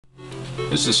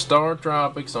This is Star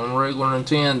Tropics on regular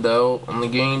Nintendo on the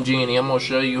game Genie. I'm going to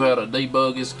show you how to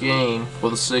debug this game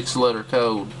with a 6-letter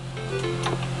code.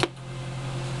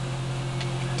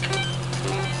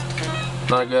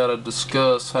 And I gotta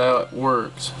discuss how it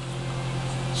works,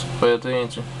 so pay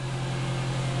attention.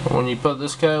 When you put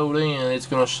this code in, it's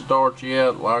going to start you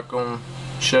out like on,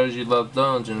 shows you the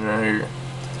dungeon right here.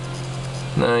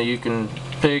 Now you can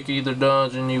pick either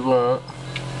dungeon you want,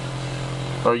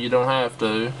 or you don't have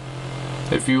to.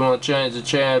 If you want to change the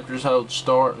chapters, hold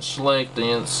start and select it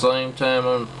at the same time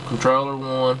on controller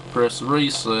 1, press the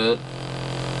reset.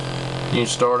 You can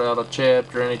start out a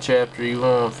chapter, any chapter you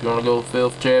want. If you want to go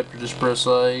 5th chapter, just press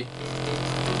A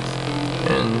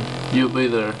and you'll be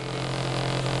there.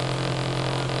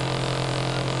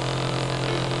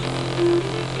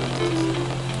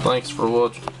 Thanks for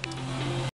watching.